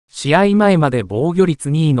試合前まで防御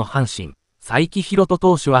率2位の阪神、才木浩人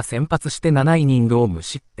投手は先発して7イニングを無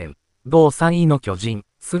失点。同3位の巨人、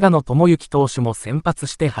菅野智之投手も先発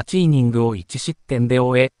して8イニングを1失点で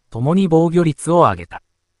終え、共に防御率を上げた。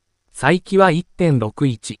才木は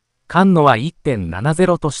 1.61、菅野は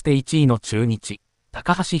 1.70 として1位の中日、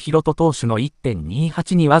高橋宏斗投手の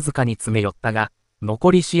 1.28 にわずかに詰め寄ったが、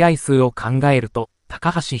残り試合数を考えると、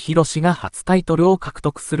高橋宏が初タイトルを獲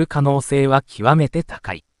得する可能性は極めて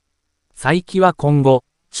高い。才木は今後、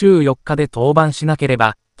週4日で登板しなけれ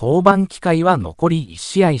ば、登板機会は残り1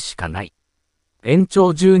試合しかない。延長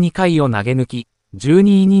12回を投げ抜き、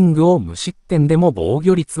12イニングを無失点でも防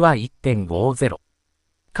御率は 1.50。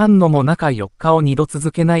菅野も中4日を2度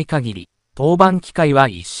続けない限り、登板機会は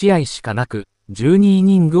1試合しかなく、12イ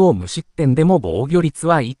ニングを無失点でも防御率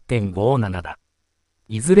は 1.57 だ。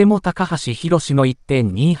いずれも高橋宏の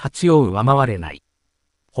 1.28 を上回れない。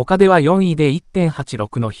他では4位で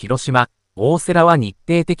 1.86 の広島、大瀬良は日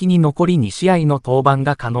程的に残り2試合の登板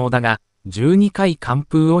が可能だが、12回完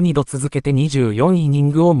封を2度続けて24イニン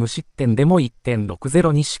グを無失点でも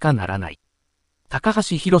 1.60 にしかならない。高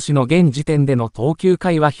橋宏の現時点での投球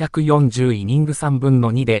回は140イニング3分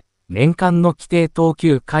の2で、年間の規定投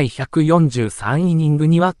球回143イニング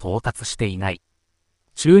には到達していない。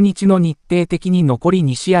中日の日程的に残り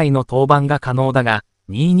2試合の登板が可能だが、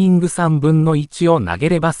2イニング3分の1を投げ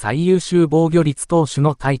れば最優秀防御率投手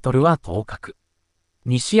のタイトルは当確。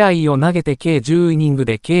2試合を投げて計10イニング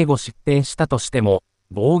で計5失点したとしても、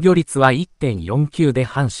防御率は 1.49 で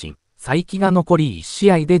阪神、才木が残り1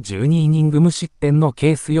試合で12イニング無失点の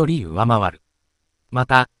ケースより上回る。ま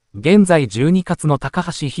た、現在12勝の高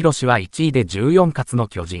橋宏は1位で14勝の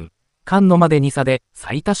巨人、菅野まで2差で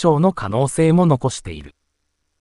最多勝の可能性も残している。